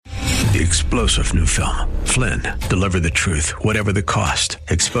The explosive new film, Flynn, deliver the truth, whatever the cost,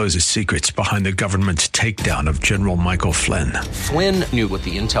 exposes secrets behind the government's takedown of General Michael Flynn. Flynn knew what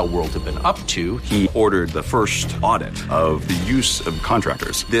the intel world had been up to. He ordered the first audit of the use of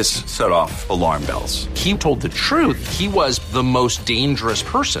contractors. This set off alarm bells. He told the truth. He was the most dangerous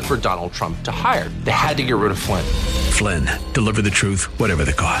person for Donald Trump to hire. They had to get rid of Flynn. Flynn, deliver the truth, whatever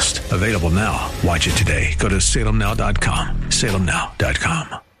the cost. Available now. Watch it today. Go to salemnow.com.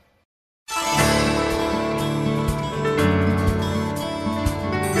 salemnow.com.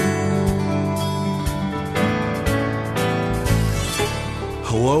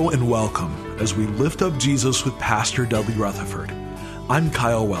 Hello and welcome as we lift up Jesus with Pastor Dudley Rutherford. I'm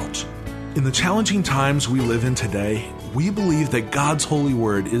Kyle Welch. In the challenging times we live in today, we believe that God's holy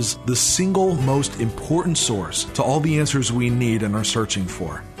word is the single most important source to all the answers we need and are searching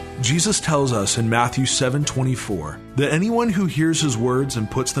for. Jesus tells us in Matthew 7:24 that anyone who hears his words and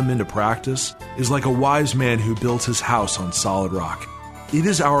puts them into practice is like a wise man who builds his house on solid rock. It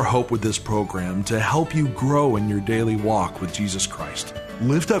is our hope with this program to help you grow in your daily walk with Jesus Christ.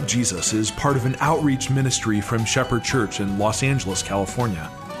 Lift Up Jesus is part of an outreach ministry from Shepherd Church in Los Angeles,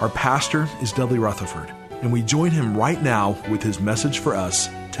 California. Our pastor is Dudley Rutherford, and we join him right now with his message for us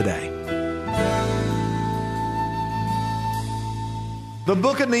today. The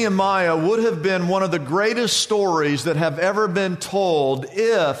book of Nehemiah would have been one of the greatest stories that have ever been told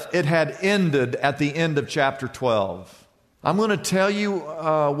if it had ended at the end of chapter 12. I'm going to tell you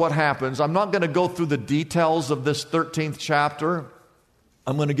what happens. I'm not going to go through the details of this 13th chapter.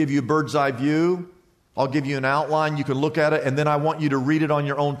 I'm going to give you a bird's eye view. I'll give you an outline. You can look at it, and then I want you to read it on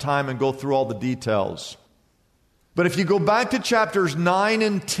your own time and go through all the details. But if you go back to chapters 9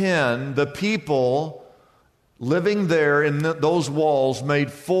 and 10, the people living there in those walls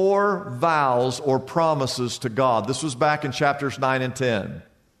made 4 vows or promises to God. This was back in chapters 9 and 10.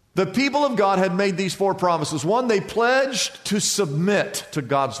 The people of God had made these 4 promises. One, they pledged to submit to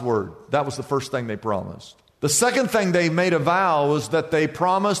God's word. That was the first thing they promised. The second thing they made a vow was that they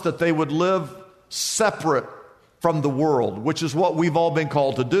promised that they would live separate from the world, which is what we've all been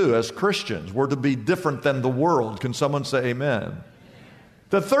called to do as Christians. We're to be different than the world. Can someone say amen?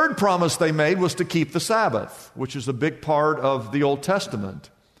 The third promise they made was to keep the Sabbath, which is a big part of the Old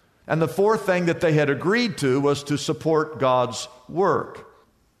Testament. And the fourth thing that they had agreed to was to support God's work.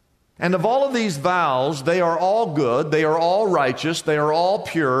 And of all of these vows, they are all good, they are all righteous, they are all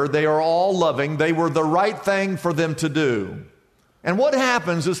pure, they are all loving. They were the right thing for them to do. And what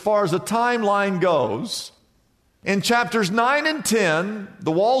happens as far as the timeline goes, in chapters 9 and 10,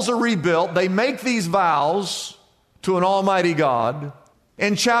 the walls are rebuilt. They make these vows to an almighty God.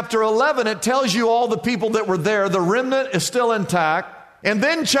 In chapter 11, it tells you all the people that were there. The remnant is still intact. And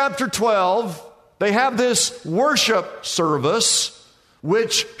then chapter 12, they have this worship service,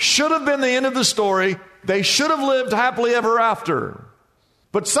 which should have been the end of the story. They should have lived happily ever after.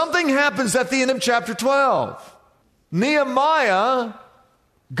 But something happens at the end of chapter 12. Nehemiah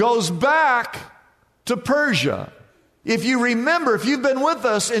goes back to Persia. If you remember, if you've been with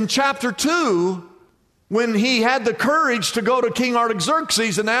us in chapter 2, when he had the courage to go to King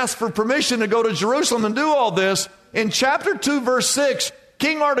Artaxerxes and ask for permission to go to Jerusalem and do all this, in chapter 2, verse 6,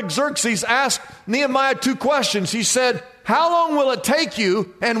 King Artaxerxes asked Nehemiah 2 questions. He said, "How long will it take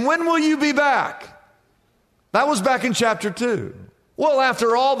you, and when will you be back?" That was back in chapter 2. Well,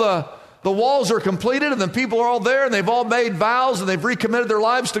 after all the walls are completed and the people are all there and they've all made vows and they've recommitted their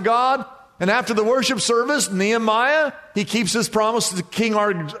lives to God, and after the worship service, Nehemiah, he keeps his promise to King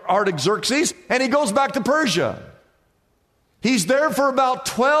Artaxerxes, and he goes back to Persia. He's there for about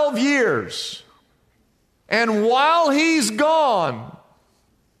 12 years. And while he's gone,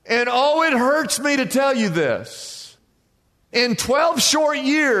 and oh, it hurts me to tell you this, in 12 short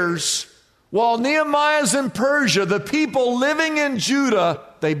years, while Nehemiah's in Persia, the people living in Judah,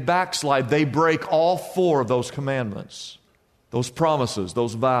 they backslide. They break all 4 of those commandments, those promises,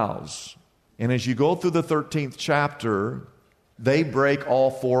 those vows. And as you go through the 13th chapter, they break all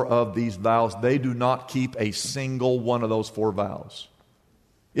 4 of these vows. They do not keep a single one of those 4 vows.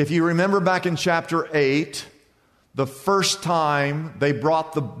 If you remember back in chapter 8, the first time they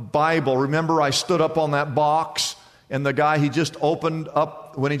brought the Bible, remember I stood up on that box and the guy, he just opened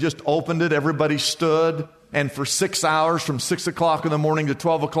up, when he just opened it, everybody stood. And for 6 hours, from 6 o'clock in the morning to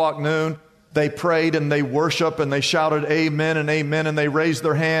 12 o'clock noon, they prayed and they worshiped and they shouted amen and amen and they raised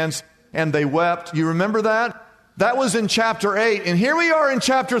their hands and they wept. You remember that? That was in chapter 8. And here we are in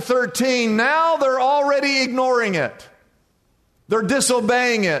chapter 13. Now they're already ignoring it. They're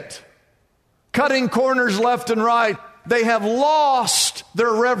disobeying it, cutting corners left and right. They have lost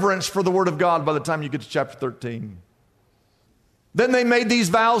their reverence for the Word of God by the time you get to chapter 13. Then they made these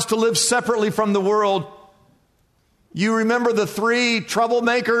vows to live separately from the world. You remember the three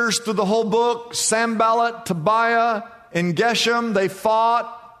troublemakers through the whole book, Sanballat, Tobiah, and Geshem. They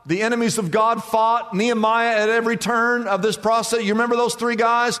fought. The enemies of God fought Nehemiah at every turn of this process. You remember those three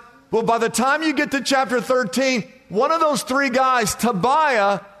guys? Well, by the time you get to chapter 13, one of those three guys,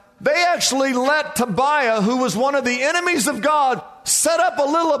 Tobiah, they actually let Tobiah, who was one of the enemies of God, set up a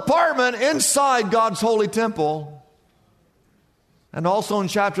little apartment inside God's holy temple. And also in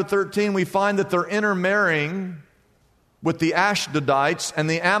chapter 13, we find that they're intermarrying with the Ashdodites and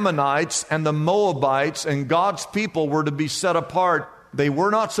the Ammonites and the Moabites, and God's people were to be set apart. They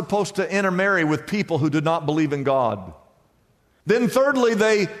were not supposed to intermarry with people who did not believe in God. Then thirdly,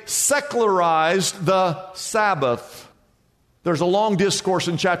 they secularized the Sabbath. There's a long discourse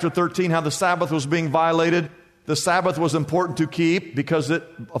in chapter 13 how the Sabbath was being violated. The Sabbath was important to keep because it,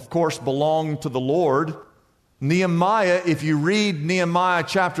 of course, belonged to the Lord. Nehemiah, if you read Nehemiah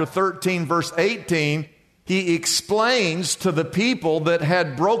chapter 13, verse 18, he explains to the people that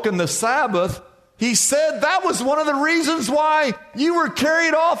had broken the Sabbath, he said that was one of the reasons why you were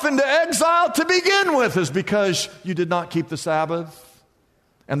carried off into exile to begin with, is because you did not keep the Sabbath.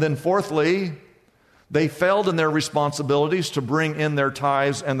 And then fourthly, they failed in their responsibilities to bring in their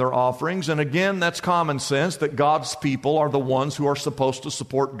tithes and their offerings. And again, that's common sense that God's people are the ones who are supposed to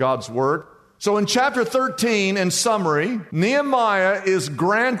support God's work. So in chapter 13, in summary, Nehemiah is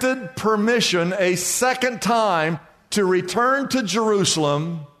granted permission a second time to return to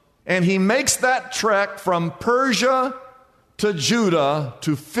Jerusalem, and he makes that trek from Persia to Judah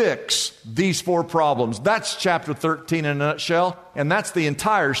to fix these four problems. That's chapter 13 in a nutshell, and that's the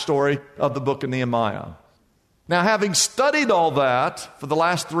entire story of the book of Nehemiah. Now, having studied all that for the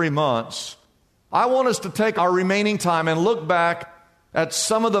last 3 months, I want us to take our remaining time and look back at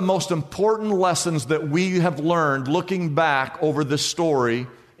some of the most important lessons that we have learned looking back over this story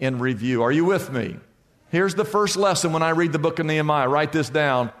in review. Are you with me? Here's the first lesson when I read the book of Nehemiah. Write this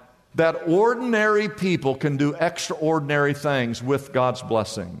down. That ordinary people can do extraordinary things with God's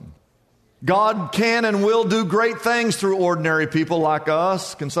blessing. God can and will do great things through ordinary people like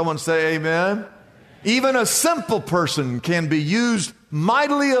us. Can someone say amen? Even a simple person can be used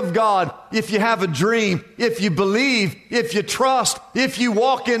mightily of God if you have a dream, if you believe, if you trust, if you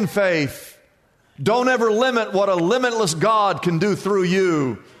walk in faith. Don't ever limit what a limitless God can do through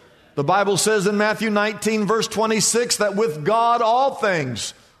you. The Bible says in Matthew 19, verse 26, that with God all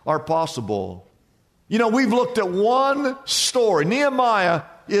things are possible. You know, we've looked at one story. Nehemiah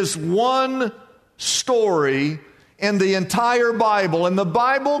is one story in the entire Bible. And the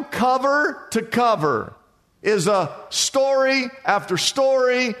Bible, cover to cover, is a story after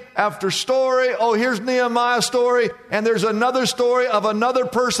story after story. Oh, here's Nehemiah's story, and there's another story of another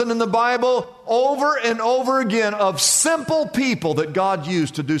person in the Bible over and over again of simple people that God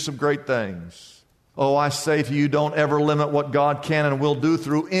used to do some great things. Oh, I say to you, don't ever limit what God can and will do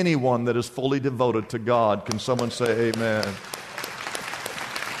through anyone that is fully devoted to God. Can someone say amen?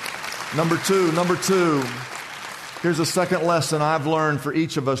 Number two. Here's a second lesson I've learned for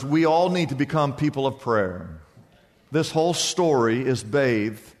each of us. We all need to become people of prayer. This whole story is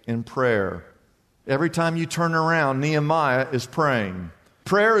bathed in prayer. Every time you turn around, Nehemiah is praying.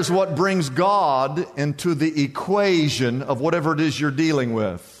 Prayer is what brings God into the equation of whatever it is you're dealing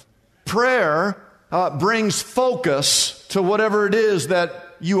with. Prayer brings focus to whatever it is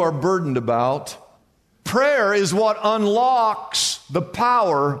that you are burdened about. Prayer is what unlocks the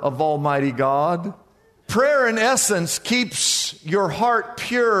power of Almighty God. Prayer, in essence, keeps your heart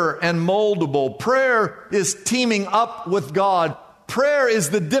pure and moldable. Prayer is teaming up with God. Prayer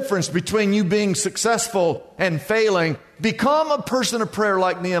is the difference between you being successful and failing. Become a person of prayer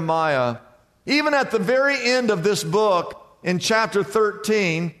like Nehemiah. Even at the very end of this book, in chapter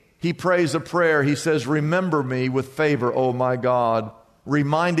 13, he prays a prayer. He says, "Remember me with favor, O my God,"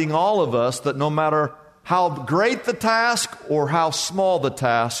 reminding all of us that no matter how great the task or how small the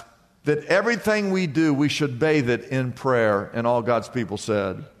task, that everything we do, we should bathe it in prayer. And all God's people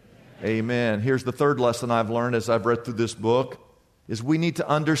said, amen. Here's the third lesson I've learned as I've read through this book, is we need to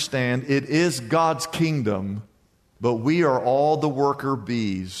understand it is God's kingdom, but we are all the worker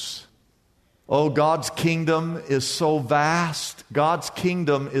bees. Oh, God's kingdom is so vast. God's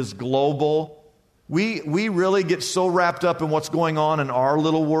kingdom is global. We really get so wrapped up in what's going on in our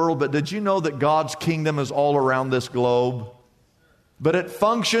little world, but did you know that God's kingdom is all around this globe? But it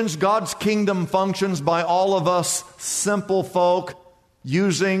functions, God's kingdom functions by all of us simple folk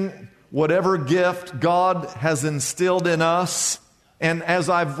using whatever gift God has instilled in us. And as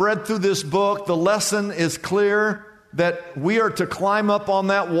I've read through this book, the lesson is clear that we are to climb up on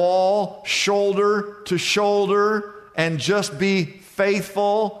that wall, shoulder to shoulder, and just be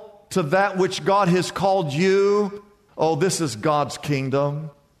faithful to that which God has called you, oh, this is God's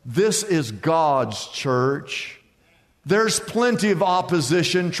kingdom. This is God's church. There's plenty of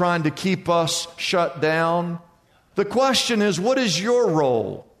opposition trying to keep us shut down. The question is, what is your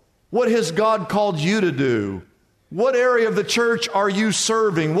role? What has God called you to do? What area of the church are you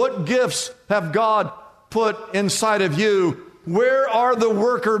serving? What gifts have God put inside of you? Where are the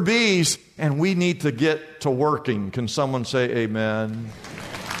worker bees? And we need to get to working. Can someone say amen?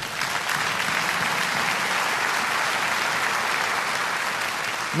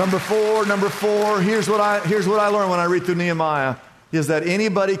 Number four, here's what I learned when I read through Nehemiah, is that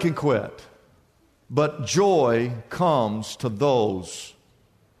anybody can quit, but joy comes to those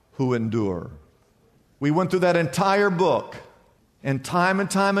who endure. We went through that entire book, and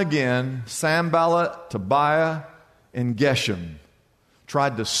time again, Sanballat, Tobiah, and Geshem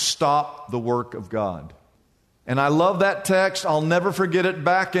tried to stop the work of God. And I love that text. I'll never forget it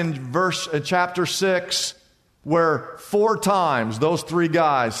back in chapter 6, where 4 times those 3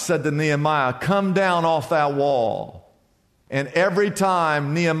 guys said to Nehemiah, come down off that wall. And every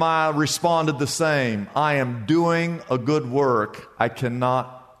time Nehemiah responded the same, I am doing a good work. I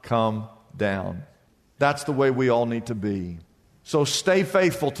cannot come down. That's the way we all need to be. So stay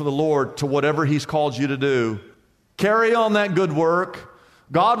faithful to the Lord, to whatever He's called you to do. Carry on that good work.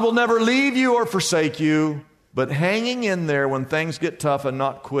 God will never leave you or forsake you. But hanging in there when things get tough and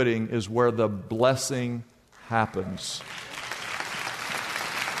not quitting is where the blessing happens.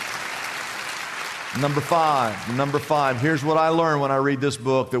 Number five, here's what I learned when I read this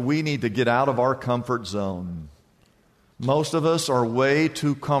book, that we need to get out of our comfort zone. Most of us are way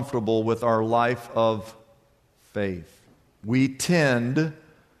too comfortable with our life of faith. We tend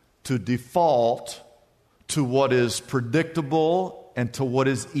to default to what is predictable and to what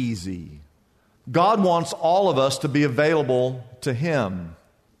is easy. God wants all of us to be available to Him.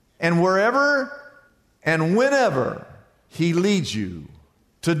 And wherever and whenever He leads you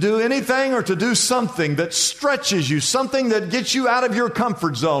to do anything or to do something that stretches you, something that gets you out of your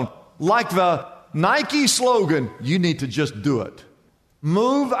comfort zone, like the Nike slogan, you need to just do it.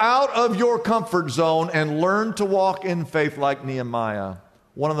 Move out of your comfort zone and learn to walk in faith like Nehemiah.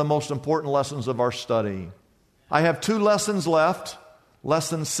 One of the most important lessons of our study. I have 2 lessons left,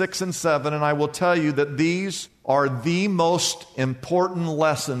 lessons 6 and 7, and I will tell you that these are the most important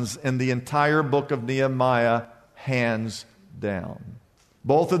lessons in the entire book of Nehemiah, hands down.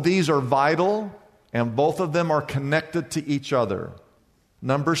 Both of these are vital, and both of them are connected to each other.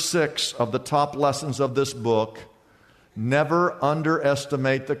 Number 6 of the top lessons of this book, never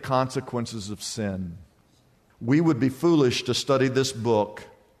underestimate the consequences of sin. We would be foolish to study this book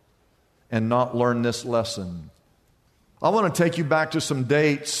and not learn this lesson. I want to take you back to some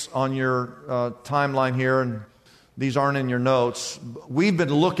dates on your timeline here, and these aren't in your notes. We've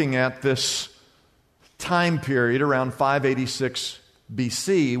been looking at this time period around 586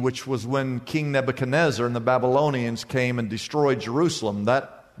 BC, which was when King Nebuchadnezzar and the Babylonians came and destroyed Jerusalem.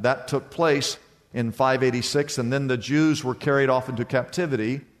 That took place in 586, and then the Jews were carried off into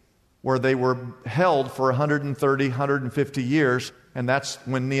captivity, where they were held for 130, 150 years, and that's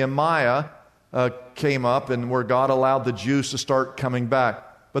when Nehemiah came up, and where God allowed the Jews to start coming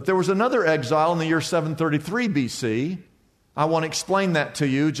back. But there was another exile in the year 733 BC. I want to explain that to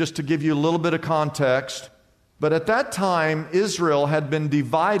you just to give you a little bit of context. But at that time, Israel had been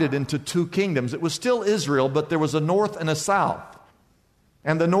divided into 2 kingdoms. It was still Israel, but there was a north and a south.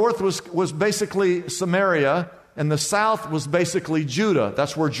 And the north was basically Samaria, and the south was basically Judah.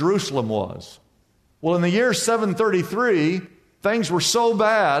 That's where Jerusalem was. Well, in the year 733, things were so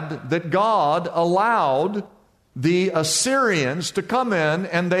bad that God allowed the Assyrians to come in,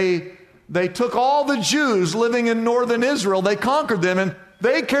 and they took all the Jews living in northern Israel. They conquered them, and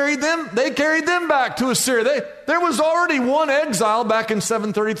they carried them back to Assyria. There was already one exile back in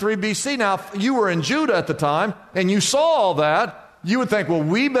 733 BC. Now, if you were in Judah at the time and you saw all that, you would think, well,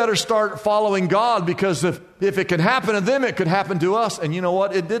 we better start following God, because if it can happen to them, it could happen to us. And you know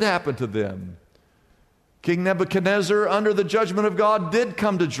what? It did happen to them. King Nebuchadnezzar, under the judgment of God, did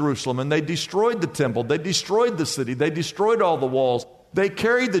come to Jerusalem, and they destroyed the temple. They destroyed the city. They destroyed all the walls. They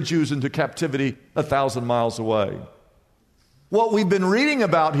carried the Jews into captivity 1,000 miles away. What we've been reading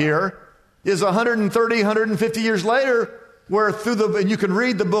about here is 130, 150 years later, where and you can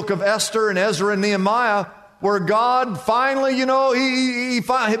read the book of Esther and Ezra and Nehemiah, where God finally, he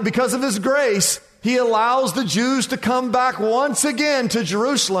because of His grace, He allows the Jews to come back once again to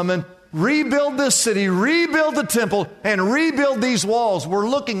Jerusalem and rebuild this city, rebuild the temple, and rebuild these walls. We're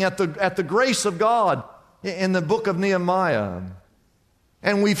looking at the grace of God in the book of Nehemiah.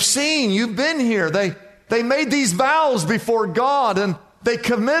 And we've seen, you've been here, they they made these vows before God, and they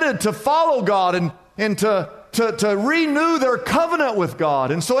committed to follow God and to renew their covenant with God.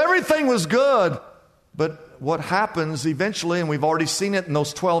 And so everything was good. But what happens eventually, and we've already seen it in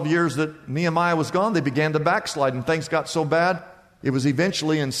those 12 years that Nehemiah was gone, they began to backslide, and things got so bad. It was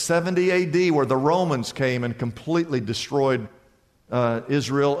eventually in 70 AD where the Romans came and completely destroyed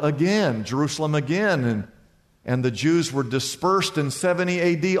Israel again, Jerusalem again. And the Jews were dispersed in 70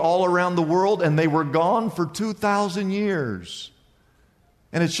 AD all around the world, and they were gone for 2,000 years.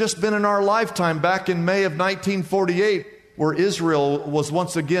 And it's just been in our lifetime, back in May of 1948, where Israel was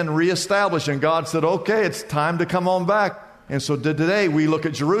once again reestablished, and God said, okay, it's time to come on back. And so today we look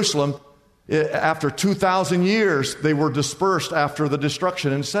at Jerusalem. After 2,000 years, they were dispersed after the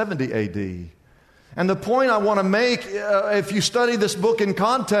destruction in 70 AD. And the point I want to make, if you study this book in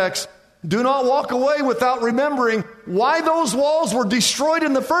context, do not walk away without remembering why those walls were destroyed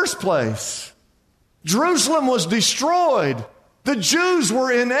in the first place. Jerusalem was destroyed. The Jews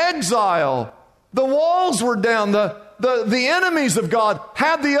were in exile. The walls were down. The enemies of God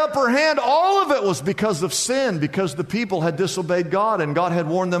had the upper hand. All of it was because of sin, because the people had disobeyed God, and God had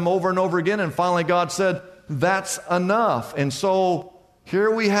warned them over and over again, and finally God said, that's enough. And so here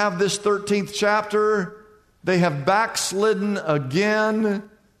we have this 13th chapter. They have backslidden again,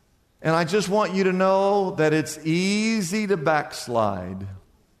 and I just want you to know that it's easy to backslide,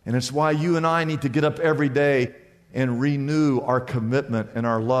 and it's why you and I need to get up every day and renew our commitment and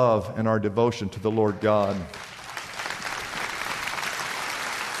our love and our devotion to the Lord God.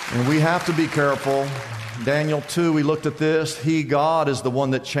 And we have to be careful. Daniel 2, we looked at this. He, God, is the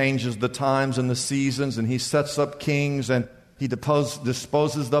one that changes the times and the seasons, and He sets up kings, and He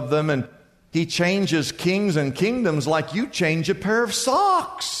disposes of them, and He changes kings and kingdoms like you change a pair of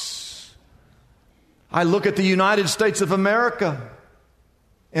socks. I look at the United States of America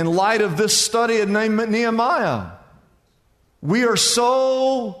in light of this study of Nehemiah. We are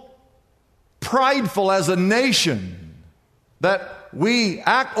so prideful as a nation that we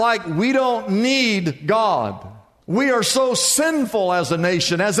act like we don't need God. We are so sinful as a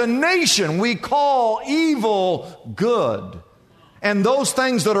nation. As a nation, we call evil good. And those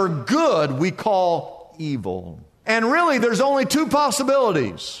things that are good, we call evil. And really, there's only two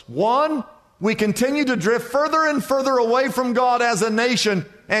possibilities. One, we continue to drift further and further away from God as a nation,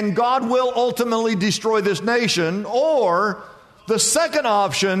 and God will ultimately destroy this nation. Or the second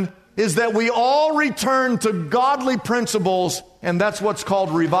option is that we all return to godly principles, and that's what's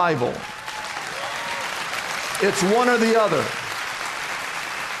called revival. It's one or the other.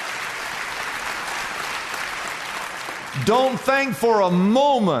 Don't think for a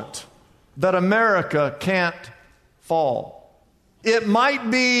moment that America can't fall. It might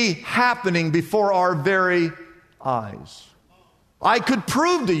be happening before our very eyes. I could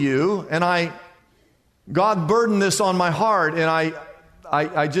prove to you, and God burdened this on my heart, and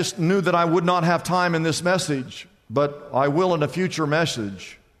I just knew that I would not have time in this message, but I will in a future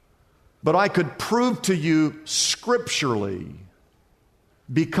message. But I could prove to you scripturally,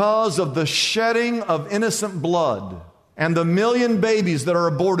 because of the shedding of innocent blood and the 1 million babies that are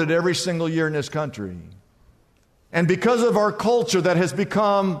aborted every single year in this country, and because of our culture that has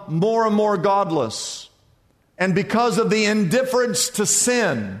become more and more godless, and because of the indifference to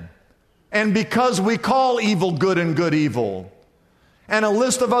sin, and because we call evil good and good evil, and a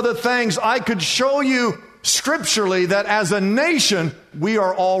list of other things, I could show you scripturally that as a nation, we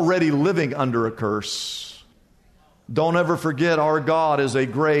are already living under a curse. Don't ever forget, our God is a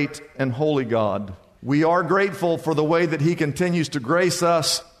great and holy God. We are grateful for the way that He continues to grace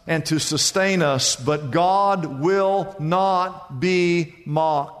us and to sustain us, but God will not be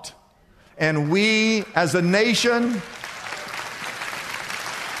mocked. And we as a nation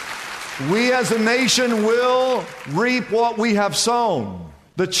will reap what we have sown.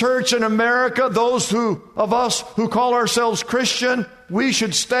 The church in America, those of us who call ourselves Christian, we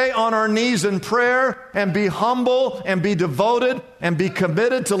should stay on our knees in prayer and be humble and be devoted and be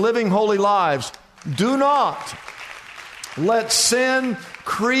committed to living holy lives. Do not let sin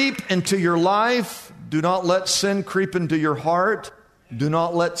creep into your life. Do not let sin creep into your heart. Do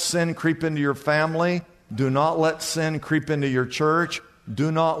not let sin creep into your family. Do not let sin creep into your church.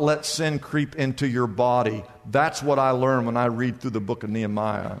 Do not let sin creep into your body. That's what I learned when I read through the book of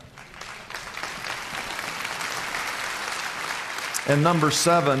Nehemiah. And number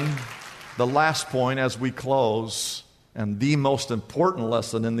 7, the last point as we close, and the most important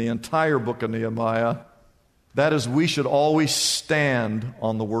lesson in the entire book of Nehemiah, that is, we should always stand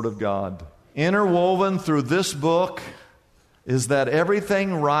on the Word of God. Interwoven through this book is that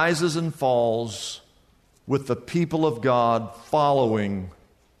everything rises and falls with the people of God following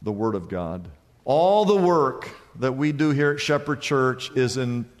the Word of God. All the work that we do here at Shepherd Church is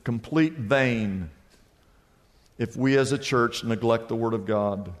in complete vain if we as a church neglect the Word of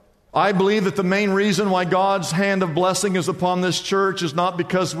God. I believe that the main reason why God's hand of blessing is upon this church is not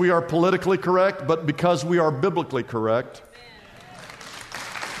because we are politically correct, but because we are biblically correct.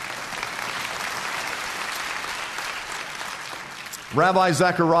 Rabbi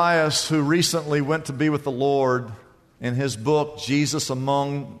Zacharias, who recently went to be with the Lord, in his book, Jesus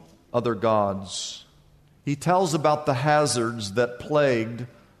Among Other Gods, he tells about the hazards that plagued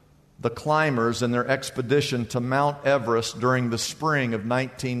the climbers in their expedition to Mount Everest during the spring of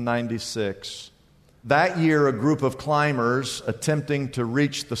 1996. That year, a group of climbers attempting to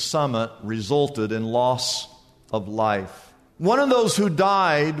reach the summit resulted in loss of life. One of those who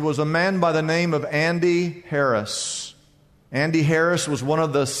died was a man by the name of Andy Harris. Andy Harris was one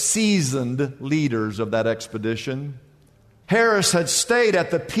of the seasoned leaders of that expedition. Harris had stayed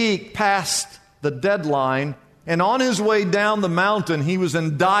at the peak past the deadline, and on his way down the mountain, he was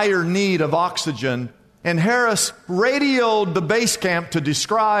in dire need of oxygen. And Harris radioed the base camp to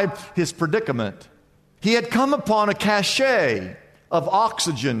describe his predicament. He had come upon a cache of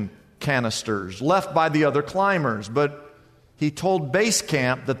oxygen canisters left by the other climbers, but he told base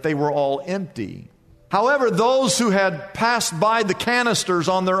camp that they were all empty. However, those who had passed by the canisters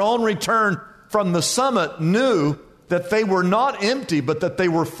on their own return from the summit knew that they were not empty, but that they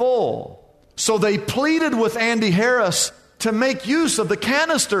were full. So they pleaded with Andy Harris to make use of the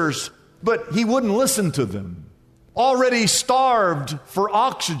canisters, but he wouldn't listen to them. Already starved for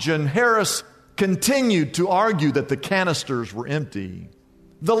oxygen, Harris continued to argue that the canisters were empty.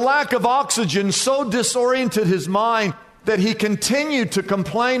 The lack of oxygen so disoriented his mind that he continued to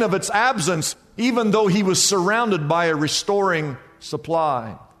complain of its absence, even though he was surrounded by a restoring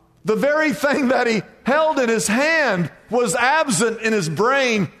supply. The very thing that he held in his hand was absent in his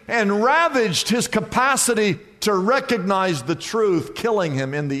brain and ravaged his capacity to recognize the truth, killing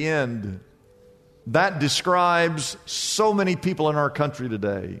him in the end. That describes so many people in our country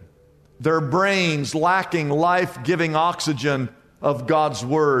today. Their brains lacking life-giving oxygen of God's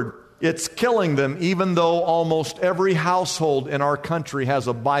Word. It's killing them, even though almost every household in our country has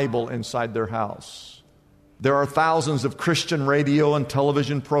a Bible inside their house. There are thousands of Christian radio and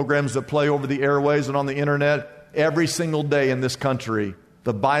television programs that play over the airways and on the internet every single day in this country.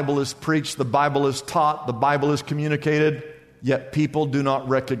 The Bible is preached, the Bible is taught, the Bible is communicated, yet people do not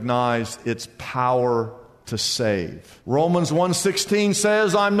recognize its power to save. Romans 1:16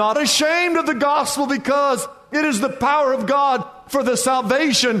 says, I'm not ashamed of the gospel because it is the power of God for the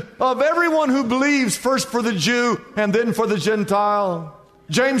salvation of everyone who believes, first for the Jew and then for the Gentile.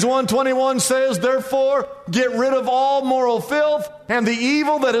 James 1:21 says, therefore, get rid of all moral filth and the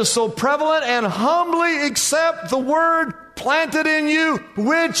evil that is so prevalent, and humbly accept the word planted in you,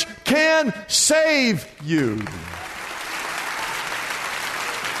 which can save you.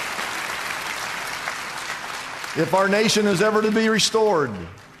 If our nation is ever to be restored,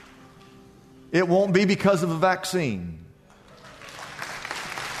 it won't be because of a vaccine.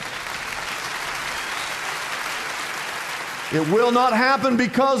 It will not happen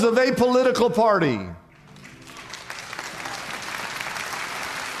because of a political party.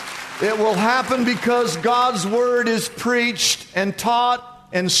 It will happen because God's Word is preached and taught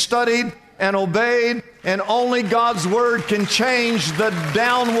and studied and obeyed, and only God's Word can change the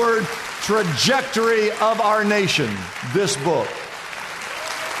downward trajectory of our nation. This book.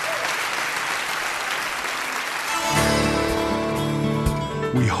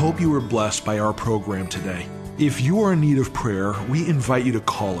 We hope you were blessed by our program today. If you are in need of prayer, we invite you to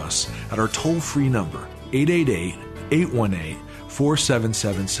call us at our toll-free number,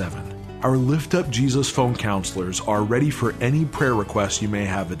 888-818-4777. Our Lift Up Jesus phone counselors are ready for any prayer requests you may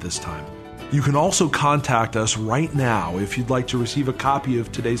have at this time. You can also contact us right now if you'd like to receive a copy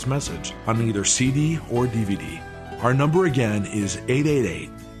of today's message on either CD or DVD. Our number again is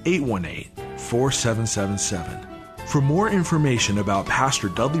 888-818-4777. For more information about Pastor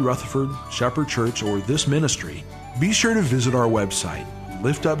Dudley Rutherford, Shepherd Church, or this ministry, be sure to visit our website,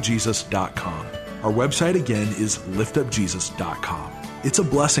 liftupjesus.com. Our website again is liftupjesus.com. It's a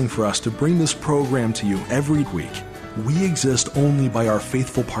blessing for us to bring this program to you every week. We exist only by our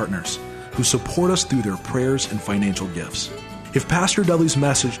faithful partners who support us through their prayers and financial gifts. If Pastor Dudley's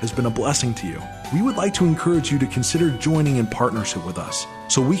message has been a blessing to you, we would like to encourage you to consider joining in partnership with us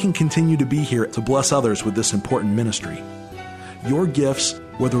so we can continue to be here to bless others with this important ministry. Your gifts,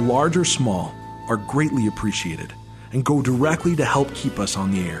 whether large or small, are greatly appreciated and go directly to help keep us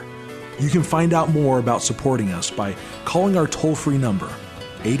on the air. You can find out more about supporting us by calling our toll-free number,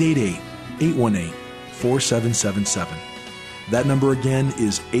 888-818-4777. That number again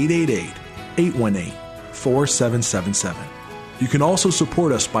is 818-4777. You can also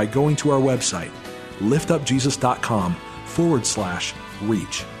support us by going to our website,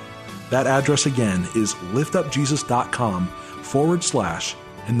 liftupjesus.com/reach. That address again is liftupjesus.com/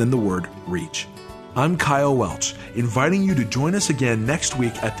 and then the word reach. I'm Kyle Welch, inviting you to join us again next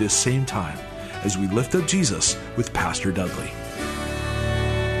week at this same time as we lift up Jesus with Pastor Dudley.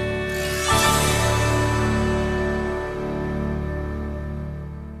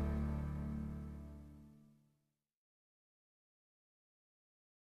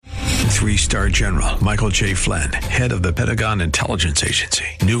 Three-star General Michael J. Flynn, head of the Pentagon Intelligence Agency,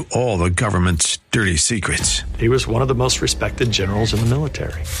 knew all the government's dirty secrets. He was one of the most respected generals in the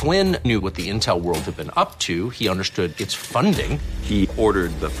military. Flynn knew what the intel world had been up to. He understood its funding. He ordered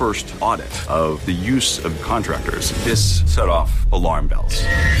the first audit of the use of contractors. This set off alarm bells.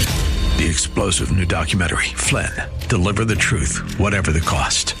 The explosive new documentary, Flynn, Deliver the Truth, Whatever the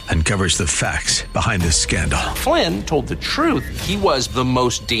Cost, uncovers the facts behind this scandal. Flynn told the truth. He was the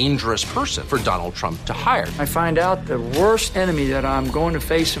most dangerous person for Donald Trump to hire. I find out the worst enemy that I'm going to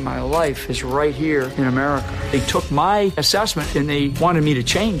face in my life is right here in America. They took my assessment and they wanted me to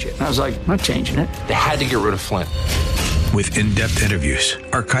change it. And I was like, I'm not changing it. They had to get rid of Flynn. With in-depth interviews,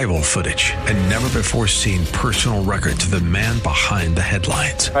 archival footage, and never-before-seen personal records of the man behind the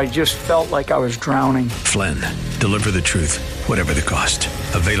headlines. I just felt like I was drowning. Flynn, Deliver the Truth, Whatever the Cost.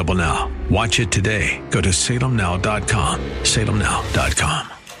 Available now. Watch it today. Go to salemnow.com.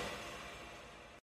 salemnow.com.